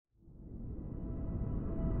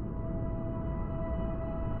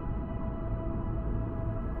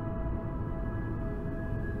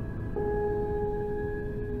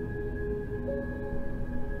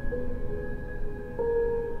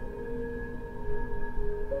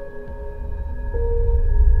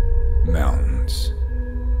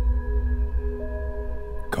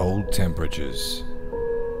temperatures,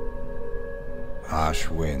 harsh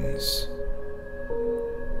winds,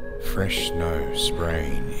 fresh snow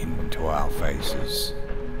spraying into our faces,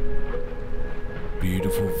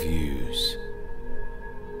 beautiful views,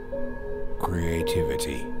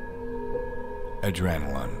 creativity,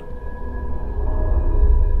 adrenaline.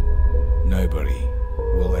 Nobody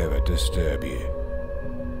will ever disturb you.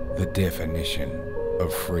 The definition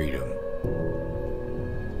of freedom.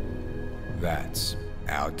 That's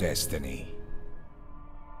our destiny.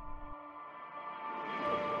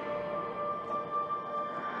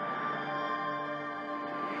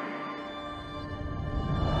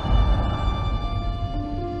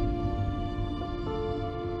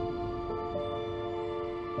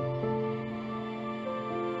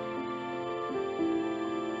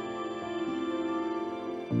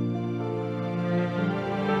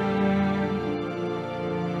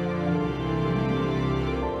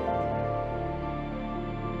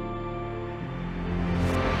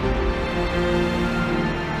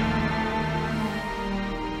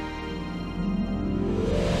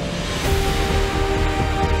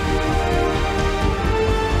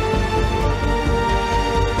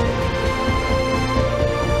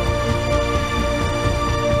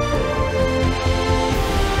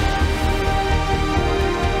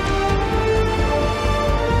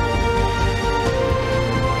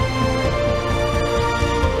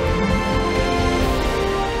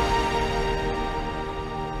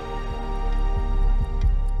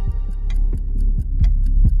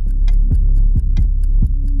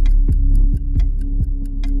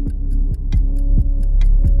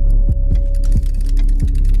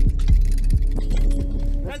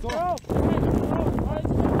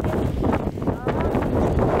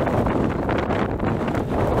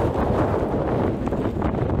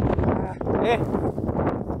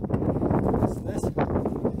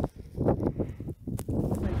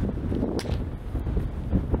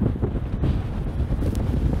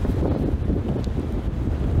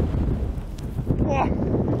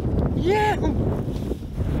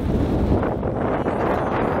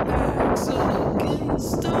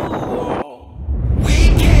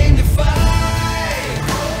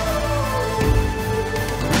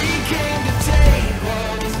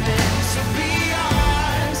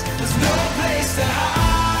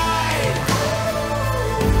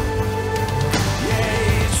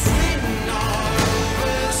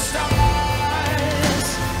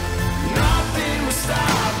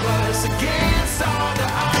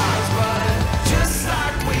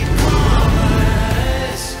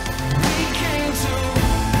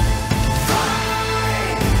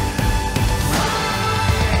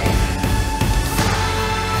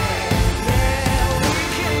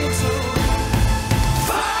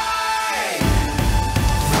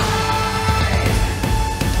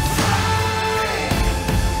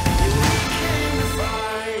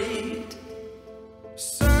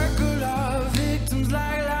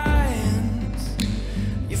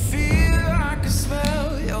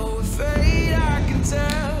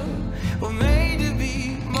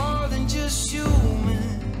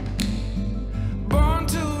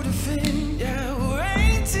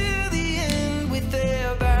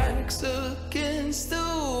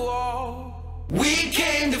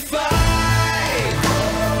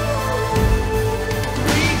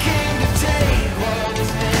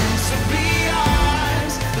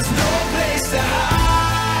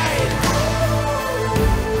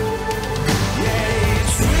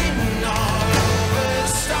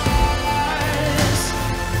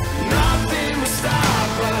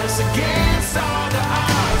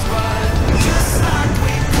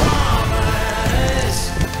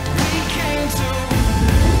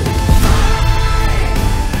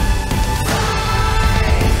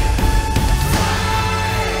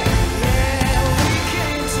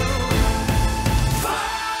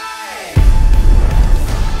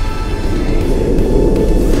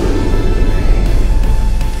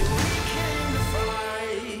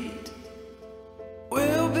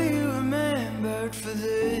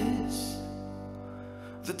 Against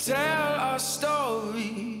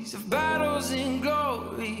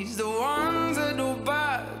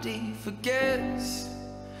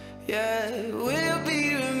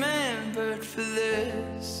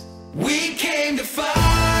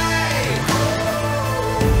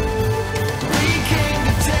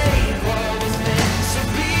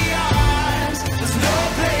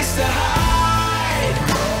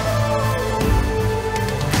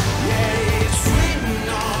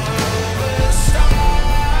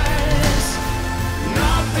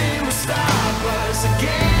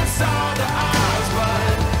all the odds,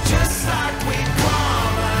 but just like we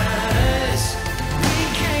promised.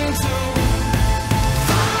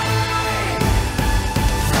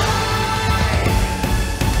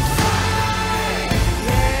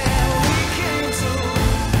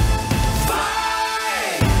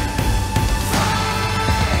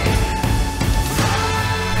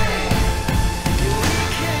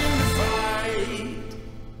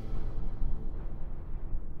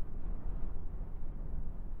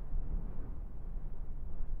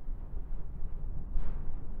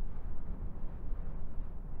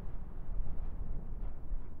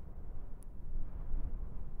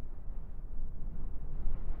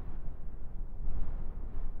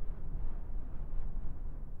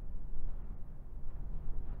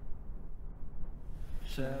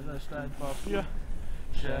 Schere, Stein, Papier.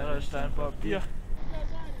 Schere, Stein, Papier.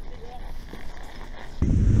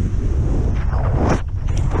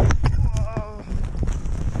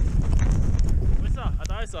 Wo ist er? Ah,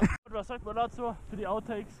 da ist er. Und was sagt man dazu für die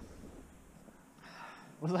Outtakes?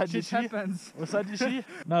 Wo sind die Ski? Wo sind die Ski?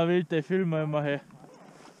 Na wild, die filmen wir immer her.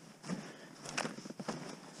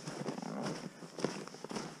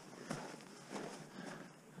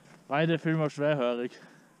 Beide Filme schwerhörig.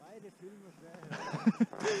 Beide Filme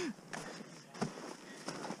schwerhörig.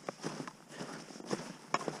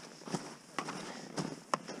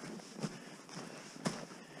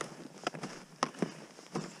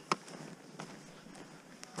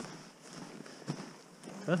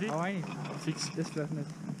 Das nicht? Fix. Das vielleicht nicht.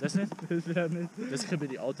 Das nicht? Das vielleicht nicht. Das kriegen wir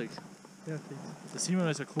die Outtakes. Ja, fix. Der Simon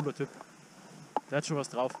ist ein cooler Typ. Der hat schon was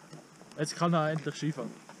drauf. Jetzt kann er endlich Skifahren.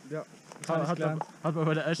 Ja. Hat man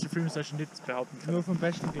bei der ersten Filmsession nicht behaupten können. Nur vom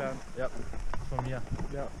Besten gelernt. Ja. Von mir.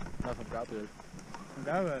 Ja. Nein, von Gabriel. Von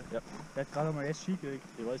Gabriel? Ja. Der hat gerade mal jetzt Ski gekriegt.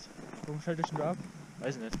 Ich weiß. Warum schaltest du ab?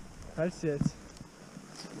 Weiß ich nicht. Falls jetzt.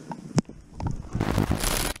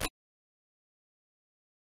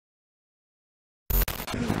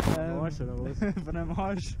 Arsch oder was? Von einem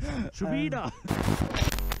Arsch. Schon wieder!